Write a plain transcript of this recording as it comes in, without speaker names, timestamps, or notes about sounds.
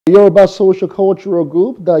The Yoruba social cultural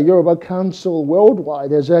group, the Yoruba Council Worldwide,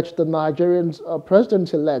 has urged the Nigerian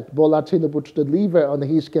President-elect Bola Tinubu to deliver on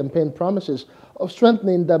his campaign promises of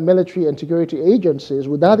strengthening the military and security agencies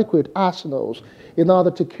with adequate arsenals in order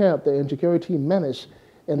to curb the insecurity menace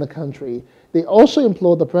in the country. They also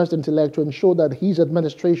implored the President-elect to ensure that his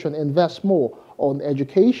administration invests more on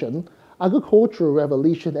education, agricultural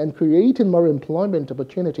revolution, and creating more employment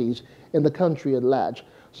opportunities in the country at large.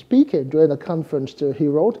 Speaking during a conference to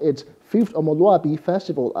herald its 5th Omoluabi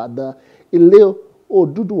Festival at the Ile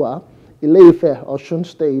Odudua, Ile-Ife, Osun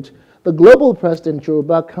State, the global president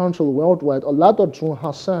Yoruba Council Worldwide, Oladotun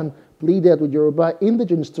Hassan, pleaded with Yoruba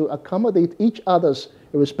indigents to accommodate each other's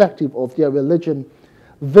irrespective of their religion.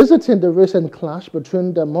 Visiting the recent clash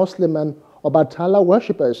between the Muslim and Obatala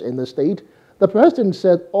worshippers in the state, the president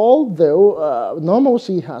said although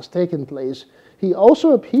normalcy has taken place, he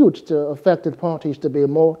also appealed to affected parties to be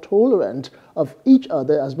more tolerant of each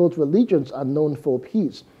other as both religions are known for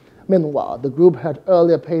peace. Meanwhile, the group had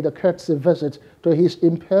earlier paid a courtesy visit to His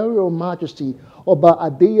Imperial Majesty Oba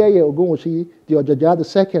Adeyeye Ogunwusi the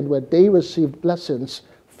Ojaja II, where they received blessings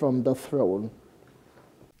from the throne.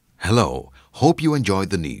 Hello, hope you enjoyed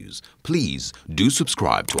the news. Please do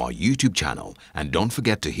subscribe to our YouTube channel and don't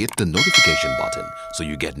forget to hit the notification button so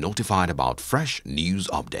you get notified about fresh news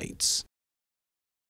updates.